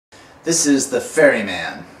This is the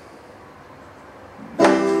Ferryman.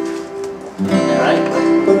 Alright?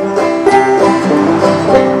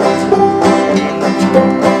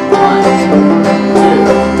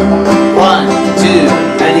 One, two,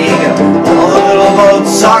 ready to go. All the little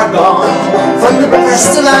boats are gone from the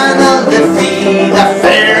Bristol line of the Fee. The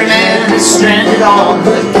ferryman is stranded on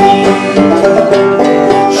the quay.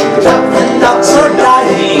 Captain ducks are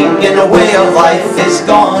dying and the way of life is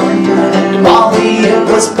gone. And Molly, it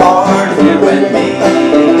was part of you and me.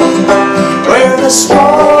 Where the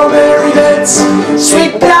strawberry beds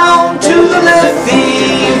sweep down to the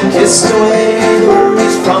levee, you kissed away the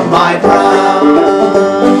worries from my brow.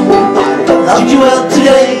 I loved you well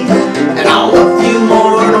today, and I'll love you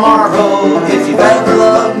more tomorrow. If you've ever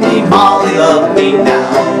loved me, Molly, love me now.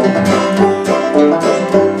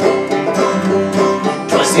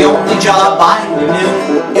 The only job I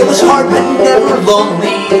knew. It was hard but never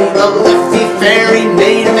lonely. The lefty ferry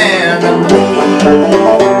made a man of me.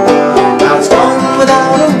 Now it's gone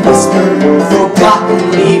without a whisper,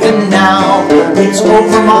 forgotten even now. It's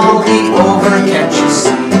over, Molly, over, can't you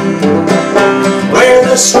see? Where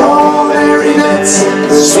the strawberry beds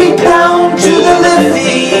sweep down to the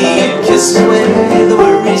levee, you kissed away the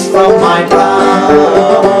worries from my brow.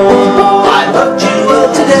 I loved you well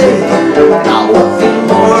today, and I'll love you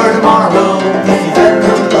more tomorrow. If you've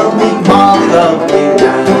ever loved me, Molly, love me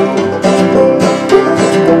now.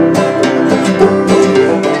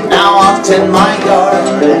 Now I'll tend my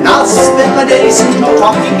garden, and I'll spend my days in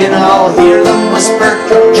talking, and I'll hear them whisper,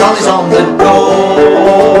 Johnny's on the go.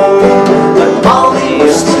 But Molly,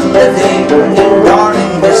 you're still living, and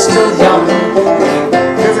darling, you're still young.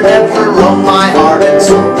 Never, never roam my heart and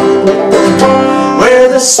soul. Where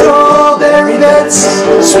the strawberry beds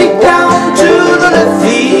sweep down to the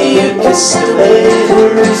levee, you kissed away the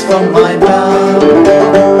worries from my brow.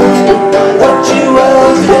 I loved you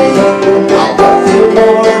well today, I'll love you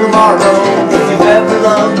more tomorrow. If you've ever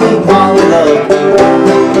loved me, Molly, love me.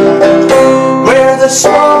 Where the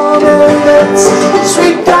strawberry beds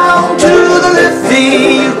sweep down to the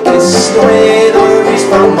levee, you kissed away the worries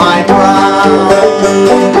from my brow.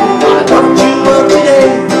 I loved you well today,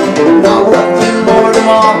 I'll love you more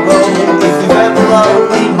tomorrow. If you've ever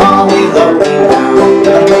loved me, Molly, love me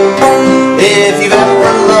now.